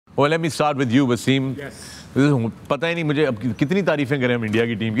Well, let me start with you, Wasim. Yes. पता ही नहीं मुझे अब कितनी तारीफें करें हम इंडिया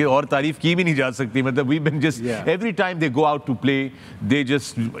की टीम की, और तारीफ की भी नहीं जा सकती. मतलब we've been just every time they go out to play, they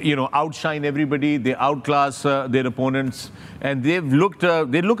just outshine everybody, they outclass their opponents, and they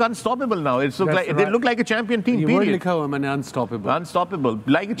look unstoppable now. They look like a champion team. ये वर्ड लिखा हुआ मैंने, unstoppable,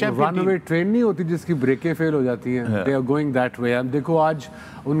 like a champion team. Runaway train नहीं होती जिसकी ब्रेकें fail हो जाती हैं. They are going that way. अब देखो आज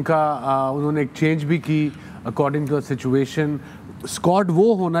उन्होंने एक चेंज भी की according to the situation. Squad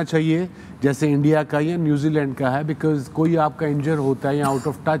वो होना चाहिए जैसे इंडिया का या न्यूजीलैंड का है, बिकॉज कोई आपका इंजर होता है या आउट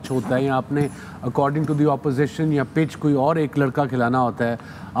ऑफ टच होता है या आपने अकॉर्डिंग टू द ऑपोजिशन या पिच कोई और एक लड़का खिलाना होता है.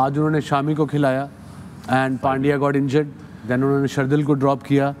 आज उन्होंने शामी को खिलाया and Pandya got injured, then उन्होंने शर्दिल को ड्रॉप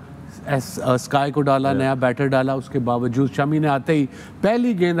किया, स्काई को डाला, नया बैटर डाला. उसके बावजूद शमी ने आते ही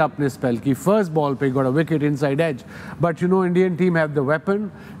पहली गेंद अपने स्पेल की, फर्स्ट बॉल पे got a wicket inside as. But Indian team have the weapon,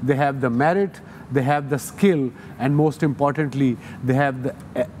 they have the merit, they have the skill, and most importantly they have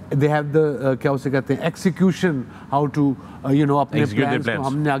the क्या उसे कहते हैं, execution, how to अपने plans को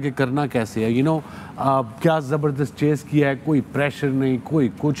हमने आगे करना कैसे है. क्या ज़बरदस्त चेस किया है, कोई प्रेशर नहीं, कोई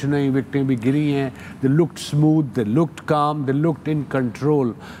कुछ नहीं, विकेटें भी गिरी हैं. they looked smooth, they looked calm, they looked in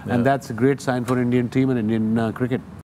control, and that's a great sign for Indian team and Indian cricket.